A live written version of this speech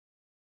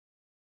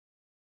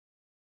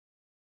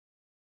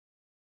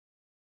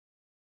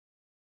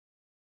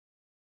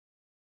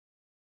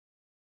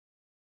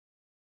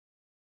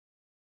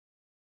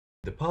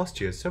In the past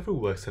year, several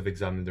works have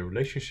examined the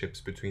relationships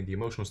between the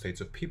emotional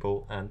states of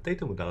people and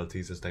data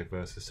modalities as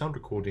diverse as sound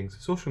recordings,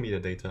 social media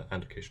data,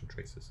 and occasion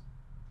traces.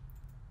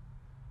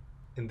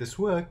 In this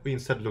work, we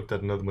instead looked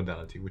at another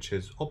modality, which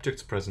is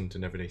objects present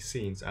in everyday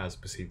scenes as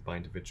perceived by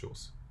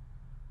individuals.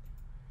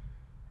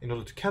 In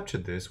order to capture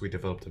this, we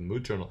developed a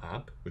mood journal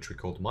app, which we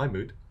called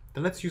MyMood,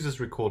 that lets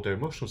users record their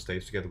emotional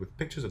states together with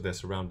pictures of their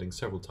surroundings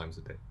several times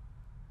a day.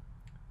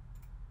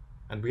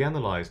 And we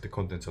analyzed the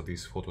contents of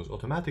these photos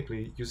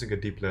automatically using a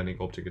deep learning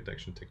object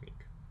detection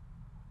technique.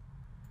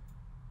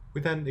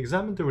 We then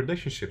examined the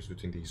relationships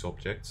between these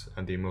objects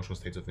and the emotional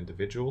states of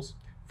individuals,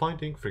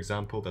 finding, for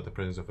example, that the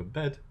presence of a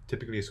bed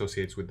typically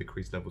associates with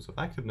decreased levels of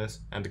activeness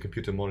and the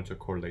computer monitor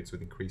correlates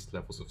with increased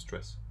levels of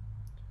stress.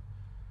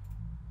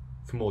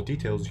 For more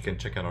details, you can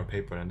check out our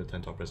paper and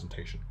attend our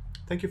presentation.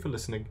 Thank you for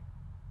listening.